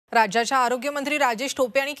राज्याच्या आरोग्यमंत्री राजेश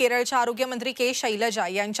टोपे आणि केरळच्या आरोग्यमंत्री के शैलजा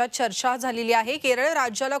यांच्यात चर्चा झालेली आहे। केरळ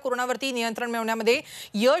राज्याला कोरोनावरती नियंत्रण मिळवण्यामध्ये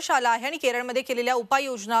यश आलं आहे आणि केरळमध्ये केलेल्या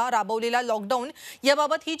उपाययोजना, राबवलेला लॉकडाऊन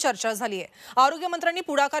याबाबत ही चर्चा झाली आहे। आरोग्यमंत्र्यांनी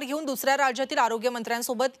पुढाकार घेऊन दुसऱ्या राज्यातील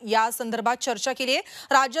आरोग्यमंत्र्यांसोबत या संदर्भात चर्चा केली आहे।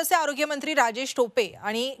 राज्याचे आरोग्यमंत्री राजेश टोपे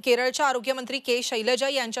आणि केरळच्या आरोग्यमंत्री के शैलजा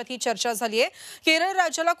यांच्यात ही चर्चा झाली आहे। केरळ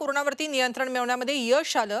राज्याला कोरोनावरती नियंत्रण मिळवण्यामध्ये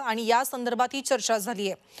यश आलं आणि या संदर्भात ही चर्चा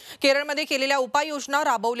झाली आहे। केरळमध्ये केलेल्या उपाययोजना,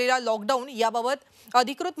 राबवलेला लॉकडाऊन याबाबत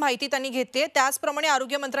अधिकृत माहिती त्यांनी घेतली आहे। त्याचप्रमाणे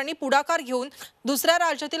आरोग्यमंत्र्यांनी पुढाकार घेऊन दुसऱ्या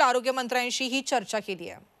राज्यातील आरोग्यमंत्र्यांशी ही चर्चा केली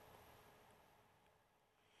आहे।